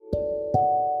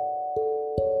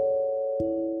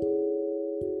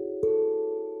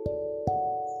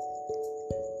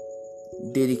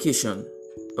Dedication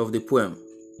of the poem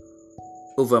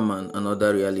Overman and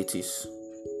Other Realities.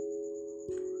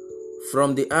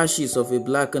 From the ashes of a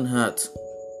blackened heart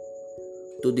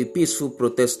to the peaceful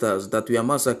protesters that were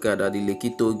massacred at the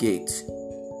Lekki Toll Gate,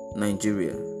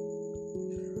 Nigeria,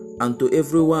 and to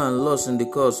everyone lost in the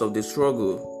course of the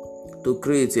struggle to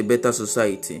create a better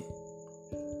society.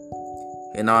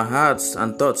 In our hearts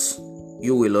and thoughts,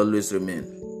 you will always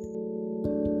remain.